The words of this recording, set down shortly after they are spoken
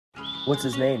What's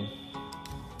his name?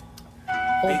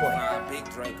 Old boy. Big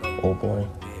Draco. Oh boy.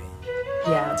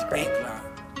 Yeah, that's great. Big Cloud.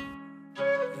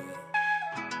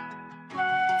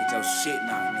 Get your shit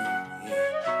knocked, nigga. Yeah.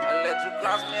 I let you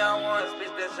cross me out once,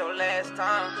 bitch, that's your last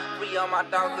time. Free on my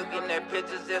dog, looking at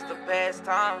pictures, just the past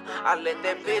time. I let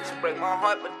that bitch break my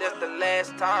heart, but that's the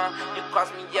last time. You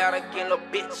cross me out again, little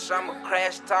bitch, I'ma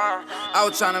crash time. I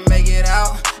was tryna make it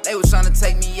out, they was tryna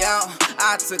take me out.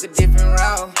 I took a different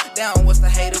route, down what's the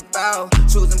hate about?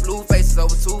 Choosing blue faces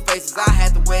over two faces, I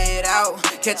had to weigh it out.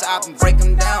 Catch a op and break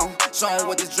them down, show 'em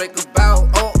what this Drake about.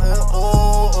 Oh, oh,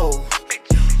 oh, oh.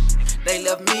 They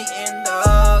left me in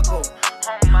the cold.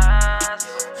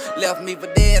 Left me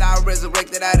for dead, I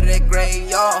resurrected out of that grave,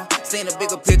 y'all. Seen a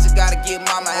bigger picture, gotta get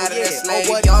mama out of that slave,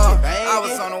 y'all. I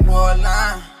was on the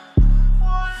WarLine.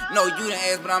 No, you didn't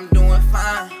ask, but I'm doing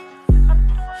fine.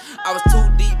 I was too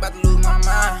deep, about to lose my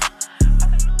mind.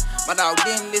 My dog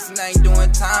didn't listen, I ain't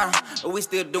doing time, but we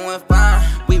still doing fine.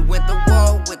 We went to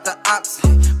war with the ops,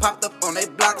 popped up on they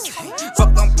blocks,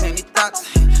 fucked on plenty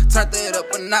thoughts, turned it up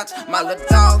a notch. My little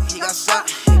dog, he got shot,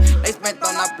 they spent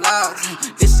on our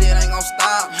blogs. This shit ain't gon'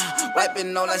 stop,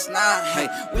 wiping no like snot. Hey,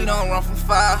 we don't run from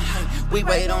fire, hey, we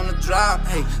wait on the drop.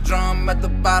 Hey, drum at the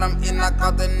bottom and knock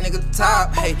out that nigga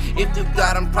top. Hey, if you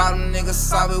got a problem, nigga,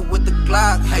 solve it with the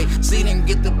Glock. Hey, she didn't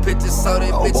get the picture, so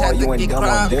that bitch had to get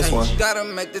cropped. Hey, gotta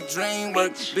make the dream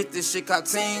work, bitch, this shit called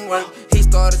teamwork. He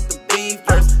started the beef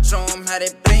first, show him how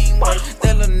that beam work.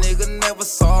 That little nigga never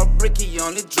saw a brick, he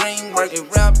only dream work.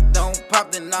 If rap don't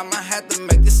pop, then I'ma have to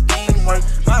make the scheme work.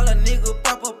 My little nigga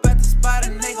pop up at the spot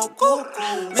and they go cool.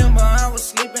 Remember I was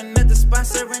sleeping at the spot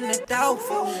serving the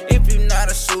doubtful. If you not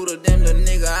a shooter, then the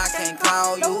nigga I can't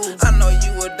call you. I know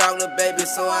you a dog, little baby,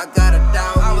 so I gotta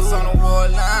doubt you. I was on the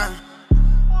WarLine.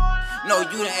 No,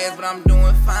 you didn't ask, but I'm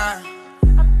doing fine.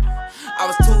 I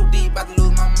was too deep, about to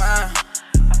lose my mind.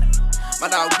 My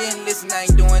dog didn't listen, I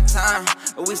ain't doing time,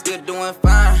 but we still doing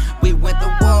fine. We went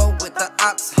to war with the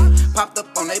ops, popped up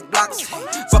on they blocks,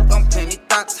 fucked on plenty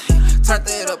thoughts, turned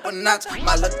it up a notch.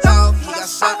 My little dog, he got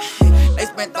shot, they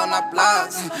spent on our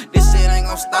blogs. This shit ain't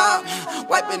gon' stop,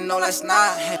 wiping no like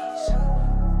snot.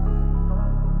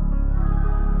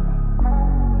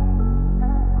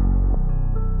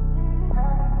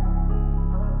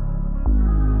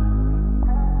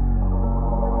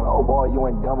 Oh boy, you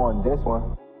went dumb on this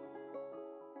one.